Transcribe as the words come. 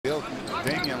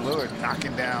Damian Lillard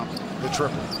knocking down the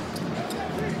triple.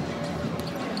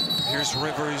 Here's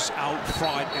Rivers out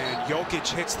front, and Jokic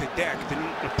hits the deck.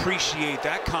 Didn't appreciate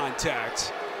that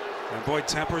contact. And boy,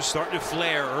 temper's starting to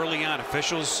flare early on.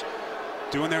 Officials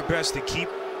doing their best to keep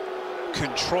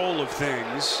control of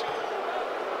things.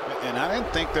 And I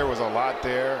didn't think there was a lot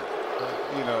there.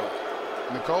 You know,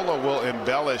 Nicola will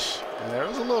embellish. And there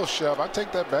was a little shove. I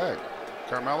take that back.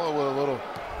 Carmelo with a little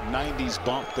 90s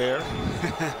bump there.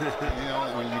 You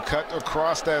know, when you cut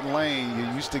across that lane, you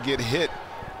used to get hit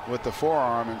with the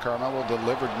forearm, and Carmelo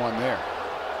delivered one there.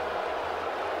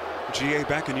 GA,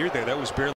 back in your day, that was barely